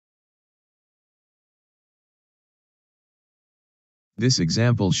This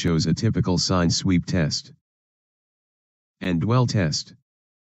example shows a typical sine sweep test and dwell test.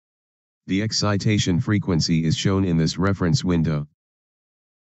 The excitation frequency is shown in this reference window.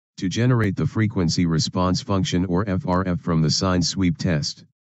 To generate the frequency response function or FRF from the sine sweep test,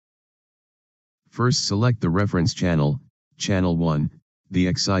 first select the reference channel, channel 1, the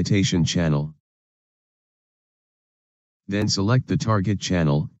excitation channel. Then select the target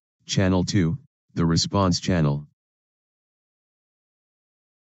channel, channel 2, the response channel.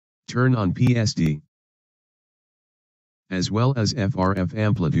 Turn on PSD, as well as FRF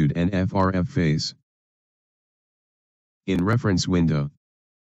amplitude and FRF phase. In reference window,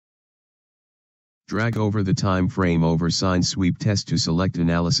 drag over the time frame over sine sweep test to select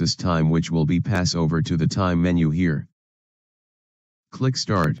analysis time, which will be pass over to the time menu here. Click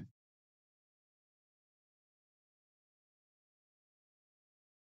Start.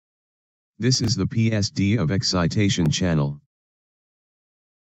 This is the PSD of excitation channel,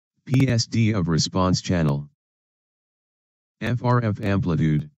 PSD of response channel, FRF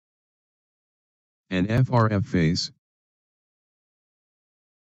amplitude, and FRF phase.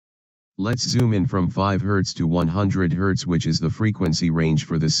 Let's zoom in from 5 Hz to 100 Hz, which is the frequency range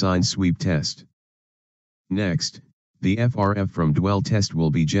for the sine sweep test. Next, the FRF from dwell test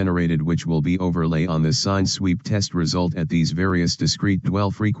will be generated, which will be overlay on the sine sweep test result at these various discrete dwell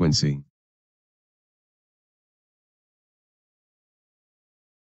frequency.